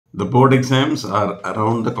The board exams are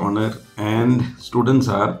around the corner and students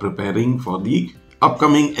are preparing for the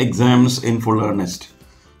upcoming exams in full earnest.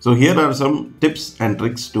 So here are some tips and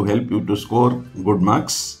tricks to help you to score good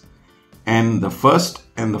marks. And the first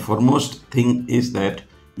and the foremost thing is that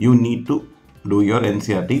you need to do your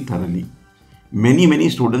NCERT thoroughly. Many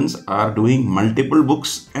students are doing multiple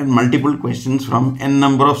books and multiple questions from n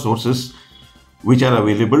number of sources which are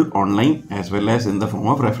available online as well as in the form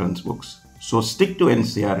of reference books. So stick to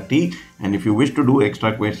NCERT, and if you wish to do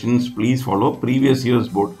extra questions, please follow previous year's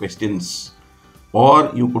board questions,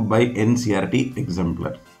 or you could buy NCERT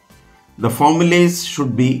exemplar. The formulas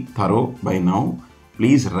should be thorough by now.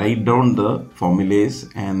 Please write down the formulas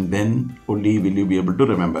and then only will you be able to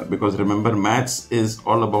remember, because remember, maths is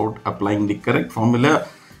all about applying the correct formula.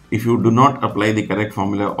 If you do not apply the correct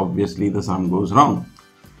formula, obviously the sum goes wrong.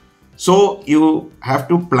 So you have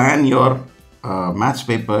to plan your maths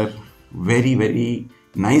paper very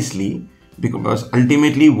nicely, because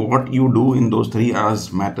ultimately what you do in those 3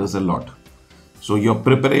 hours matters a lot. So your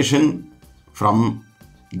preparation from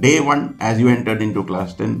day 1 as you entered into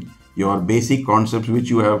class 10, your basic concepts which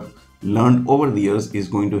you have learned over the years is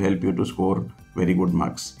going to help you to score very good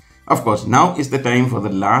marks. Of course, now is the time for the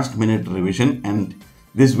last minute revision, and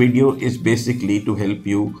this video is basically to help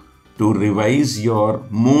you to revise your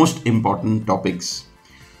most important topics.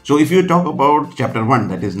 So if you talk about chapter 1,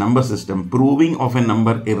 that is number system, proving of a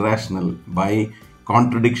number irrational by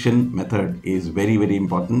contradiction method is very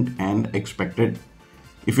important and expected.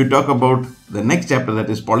 If you talk about the next chapter, that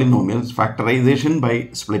is polynomials, factorization by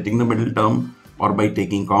splitting the middle term or by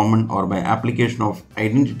taking common or by application of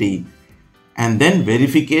identity, and then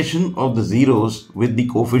verification of the zeros with the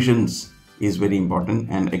coefficients is very important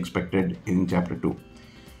and expected in chapter 2.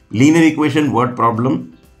 Linear equation word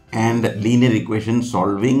problem and linear equation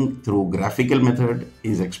solving through graphical method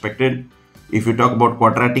is expected. If you talk about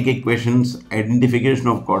quadratic equations, identification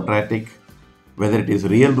of quadratic, whether it is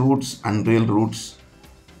real roots, unreal roots,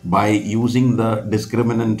 by using the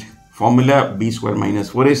discriminant formula b square minus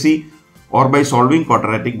 4ac, or by solving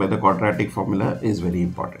quadratic by the quadratic formula is very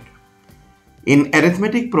important. In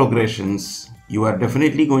arithmetic progressions, you are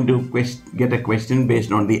definitely going to get a question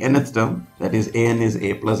based on the nth term, that is an is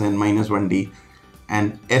a plus n minus 1d,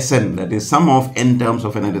 and Sn, that is sum of n terms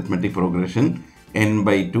of an arithmetic progression, n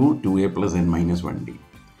by 2, 2a plus n minus 1d.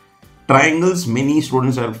 Triangles, many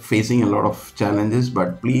students are facing a lot of challenges,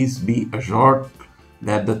 but please be assured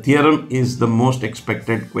that the theorem is the most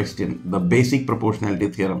expected question, the basic proportionality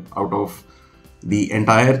theorem. Out of the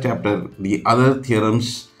entire chapter, the other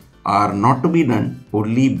theorems are not to be done,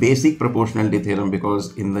 only basic proportionality theorem,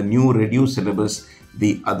 because in the new reduced syllabus,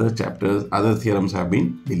 the other chapters, other theorems have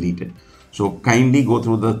been deleted. So kindly go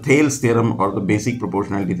through the Thales theorem or the basic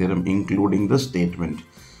proportionality theorem, including the statement.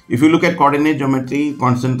 If you look at coordinate geometry,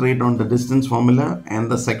 concentrate on the distance formula and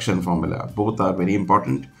the section formula. Both are very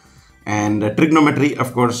important. And trigonometry,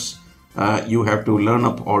 of course, you have to learn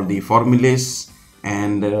up all the formulas,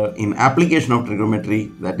 and in application of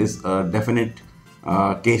trigonometry, that is a definite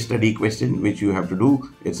case study question which you have to do.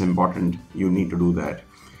 It's important, you need to do that.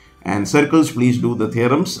 And circles, please do the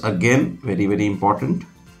theorems, again very important.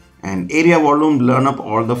 And area volume, learn up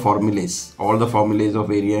all the formulas. All the formulas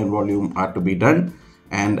of area and volume are to be done,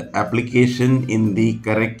 and application in the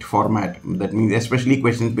correct format. That means especially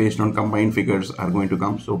questions based on combined figures are going to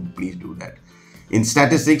come, so please do that. In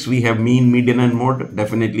statistics, we have mean, median and mode.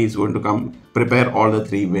 Definitely is going to come. Prepare all the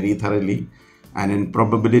 3 very thoroughly. And in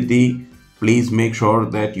probability, please make sure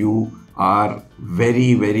that you are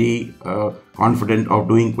very confident of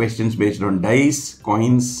doing questions based on dice,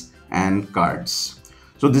 coins and cards.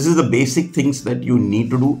 So this is the basic things that you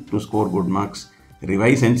need to do to score good marks.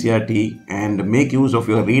 Revise NCERT and make use of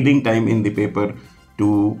your reading time in the paper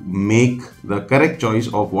to make the correct choice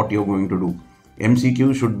of what you're going to do.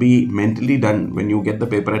 MCQ should be mentally done when you get the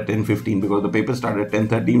paper at 10:15, because the paper started at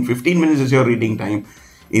 10:13. 15 minutes is your reading time.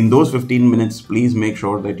 In those 15 minutes, please make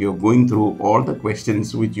sure that you're going through all the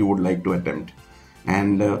questions which you would like to attempt.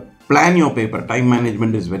 And plan your paper. Time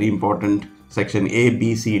management is very important. Section A,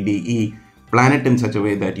 B, C, D, E. Plan it in such a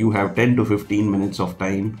way that you have 10 to 15 minutes of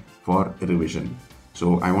time for revision.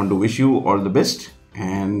 So I want to wish you all the best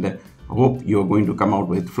and hope you're going to come out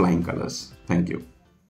with flying colors. Thank you.